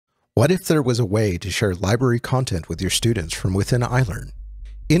What if there was a way to share library content with your students from within iLearn?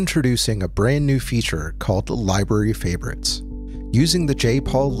 Introducing a brand new feature called Library Favorites. Using the J.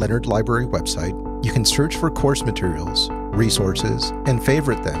 Paul Leonard Library website, you can search for course materials, resources, and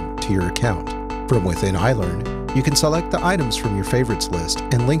favorite them to your account. From within iLearn, you can select the items from your favorites list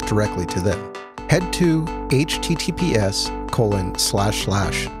and link directly to them. Head to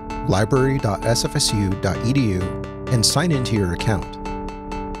https://library.sfsu.edu and sign into your account.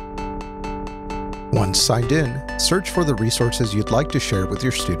 Once signed in, search for the resources you'd like to share with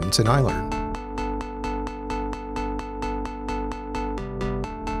your students in iLearn.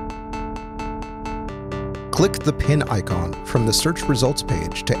 Click the pin icon from the search results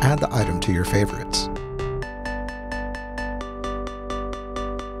page to add the item to your favorites.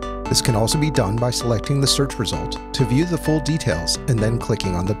 This can also be done by selecting the search result to view the full details and then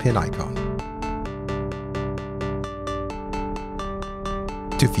clicking on the pin icon.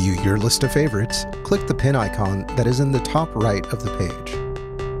 To view your list of favorites, click the pin icon that is in the top right of the page.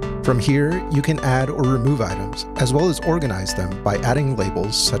 From here, you can add or remove items, as well as organize them by adding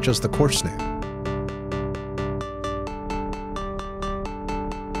labels such as the course name.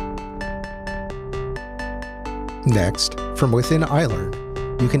 Next, from within iLearn,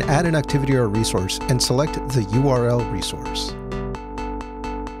 you can add an activity or resource and select the URL resource.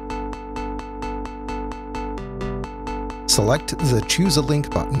 Select the Choose a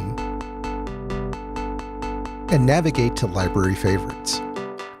Link button and navigate to Library Favorites.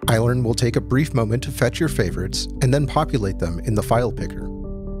 iLearn will take a brief moment to fetch your favorites and then populate them in the file picker.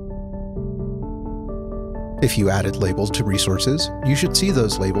 If you added labels to resources, you should see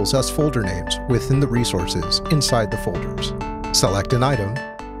those labels as folder names within the resources inside the folders. Select an item,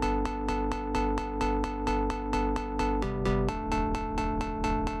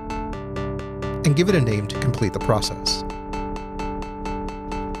 and give it a name to complete the process.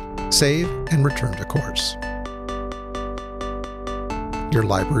 Save and return to course. Your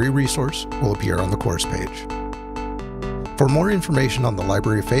library resource will appear on the course page. For more information on the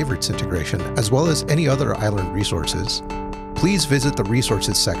Library Favorites integration, as well as any other iLearn resources, please visit the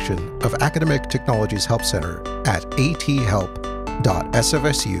Resources section of Academic Technologies Help Center at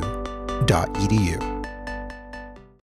athelp.sfsu.edu.